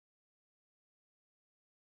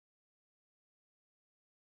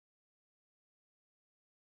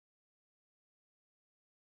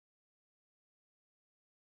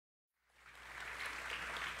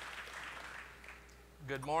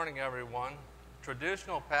Good morning, everyone.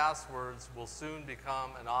 Traditional passwords will soon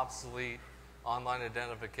become an obsolete online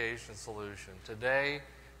identification solution. Today,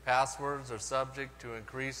 passwords are subject to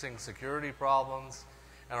increasing security problems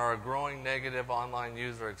and are a growing negative online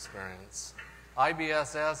user experience.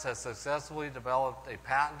 IBSS has successfully developed a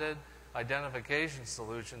patented identification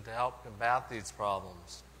solution to help combat these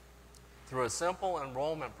problems. Through a simple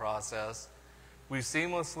enrollment process, we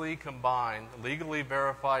seamlessly combine legally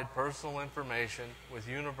verified personal information with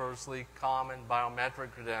universally common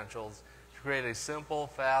biometric credentials to create a simple,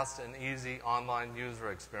 fast, and easy online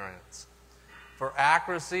user experience. For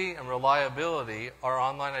accuracy and reliability, our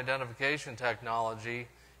online identification technology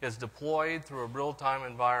is deployed through a real-time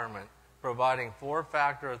environment, providing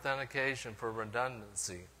four-factor authentication for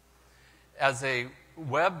redundancy. As a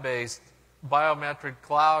web-based biometric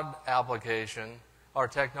cloud application, our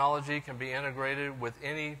technology can be integrated with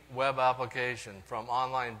any web application, from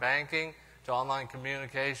online banking to online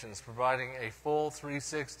communications, providing a full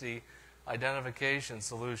 360 identification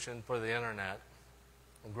solution for the Internet.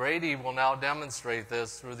 Grady will now demonstrate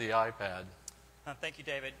this through the iPad. Thank you,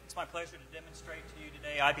 David. It's my pleasure to demonstrate to you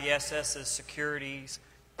today IBSS's Security's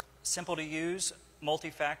simple-to-use,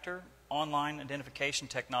 multi-factor online identification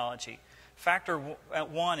technology. Factor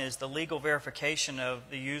one is the legal verification of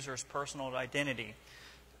the user's personal identity.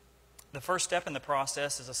 The first step in the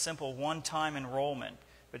process is a simple one-time enrollment,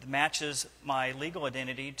 which matches my legal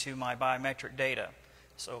identity to my biometric data.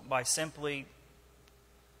 So by simply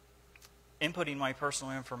inputting my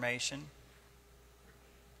personal information,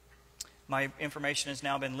 my information has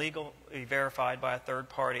now been legally verified by a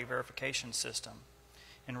third-party verification system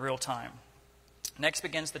in real time. Next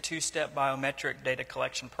begins the two-step biometric data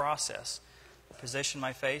collection process. Position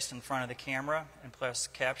my face in front of the camera and press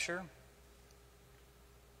capture.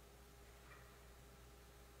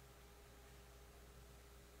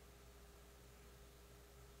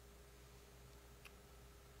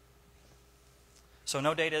 So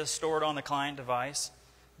no data is stored on the client device,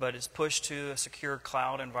 but it's pushed to a secure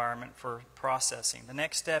cloud environment for processing. The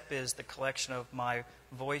next step is the collection of my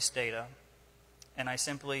voice data, and I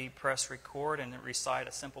simply press record and recite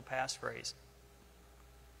a simple passphrase.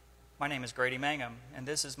 My name is Grady Mangum, and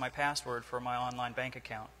this is my password for my online bank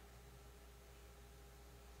account.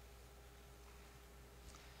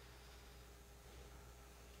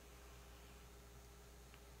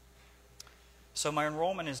 So my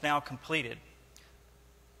enrollment is now completed.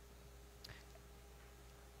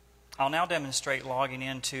 I'll now demonstrate logging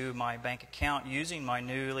into my bank account using my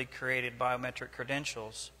newly created biometric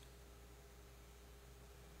credentials.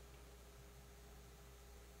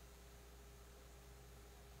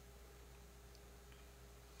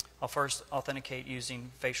 I'll first authenticate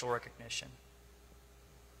using facial recognition.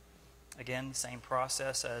 Again, same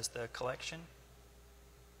process as the collection.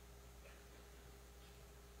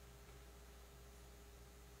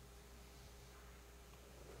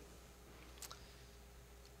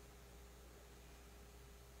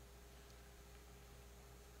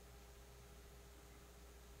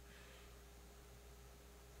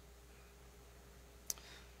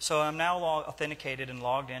 So I'm now authenticated and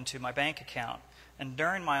logged into my bank account. And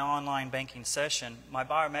during my online banking session, my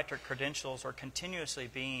biometric credentials are continuously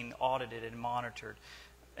being audited and monitored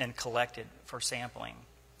and collected for sampling,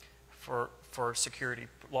 for security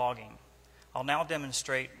logging. I'll now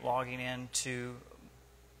demonstrate logging into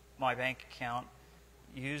my bank account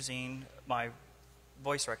using my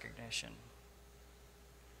voice recognition.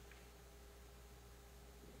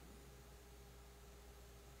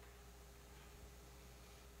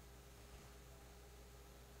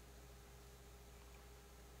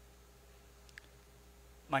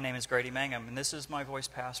 My name is Grady Mangum, and this is my voice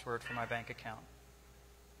password for my bank account.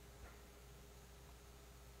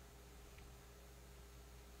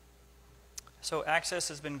 So access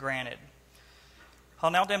has been granted.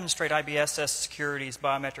 I'll now demonstrate IBSS Security's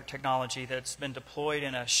biometric technology that's been deployed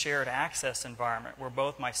in a shared access environment where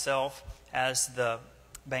both myself as the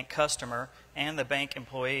bank customer and the bank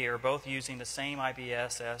employee are both using the same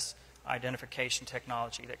IBSS identification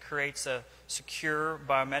technology that creates a secure,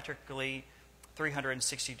 biometrically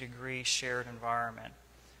 360-degree shared environment.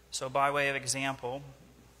 So by way of example,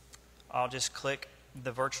 I'll just click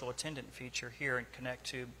the virtual attendant feature here and connect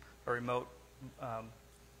to a remote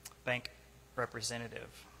bank representative.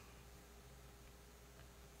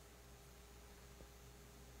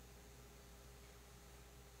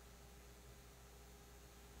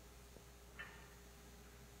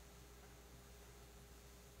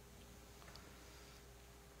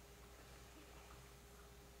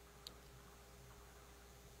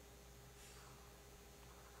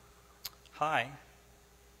 Hi.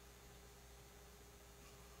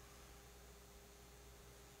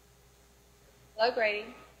 Hello, Grady.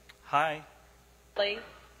 Hi. Lee.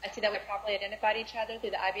 I see that we properly identified each other through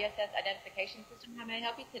the IBSS identification system. How may I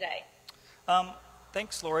help you today?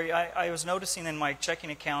 Thanks, Lori. I was noticing in my checking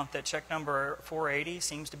account that check number 480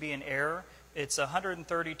 seems to be an error. It's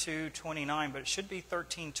 132.29, but it should be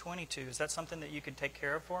 13.22. Is that something that you could take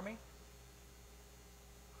care of for me?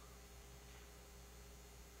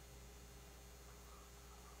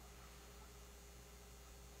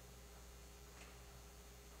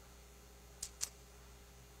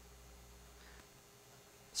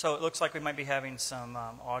 So it looks like we might be having some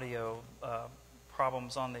audio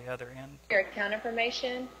problems on the other end. Your account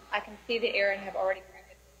information, I can see the error and have already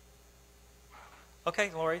corrected. Okay,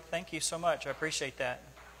 Lori, thank you so much. I appreciate that.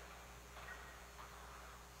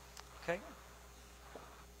 Okay.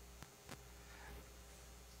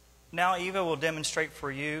 Now Eva will demonstrate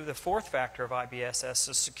for you the fourth factor of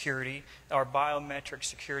IBSS's security, our biometric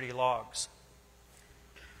security logs.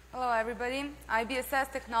 Hello, everybody.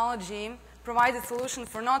 IBSS technology provides a solution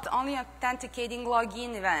for not only authenticating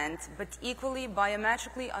login events, but equally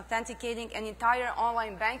biometrically authenticating an entire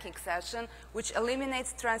online banking session, which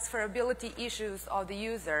eliminates transferability issues of the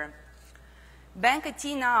user.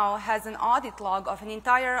 BankIT now has an audit log of an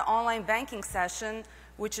entire online banking session,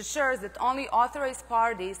 which assures that only authorized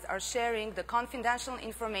parties are sharing the confidential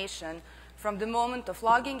information from the moment of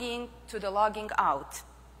logging in to the logging out.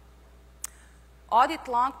 Audit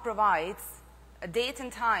log provides a date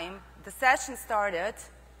and time the session started,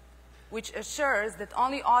 which assures that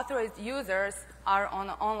only authorized users are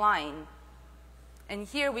online. And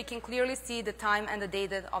here we can clearly see the time and the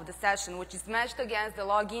data of the session, which is matched against the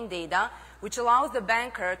login data, which allows the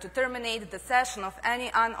banker to terminate the session of any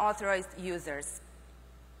unauthorized users.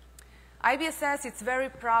 IBSS is very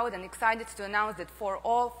proud and excited to announce that for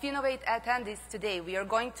all Finovate attendees today, we are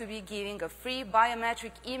going to be giving a free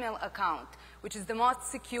biometric email account, which is the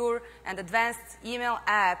most secure and advanced email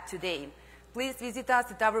app today. Please visit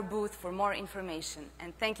us at our booth for more information,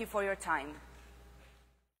 and thank you for your time.